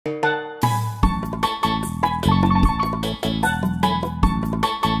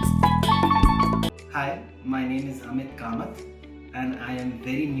and I am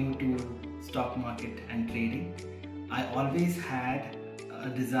very new to stock market and trading. I always had a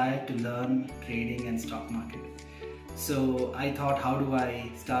desire to learn trading and stock market. So I thought, how do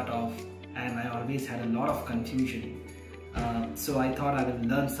I start off? And I always had a lot of confusion. So I thought I will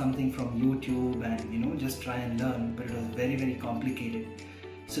learn something from YouTube and just try and learn, but it was very, very complicated.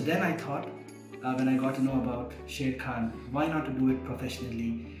 So then I thought, when I got to know about Sharekhan, why not to do it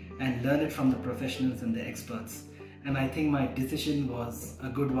professionally and learn it from the professionals and the experts. And I think my decision was a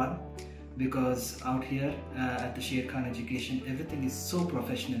good one, because out here at the Sharekhan Education, everything is so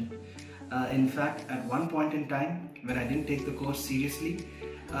professional. In fact, at one point in time, when I didn't take the course seriously,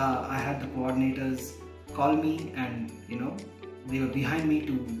 I had the coordinators call me and they were behind me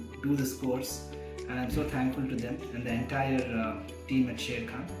to do this course, and I'm so thankful to them and the entire team at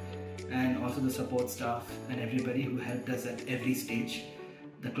Sharekhan, and also the support staff and everybody who helped us at every stage.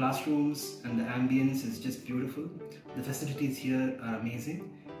 The classrooms and the ambience is just beautiful. The facilities here are amazing,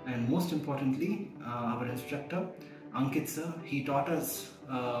 and most importantly, our instructor Ankit sir, he taught us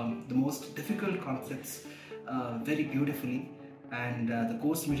the most difficult concepts very beautifully, and the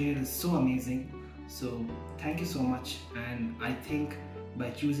course material is so amazing. So thank you so much, and I think by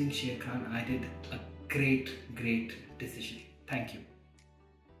choosing Sharekhan I did a great decision. Thank you.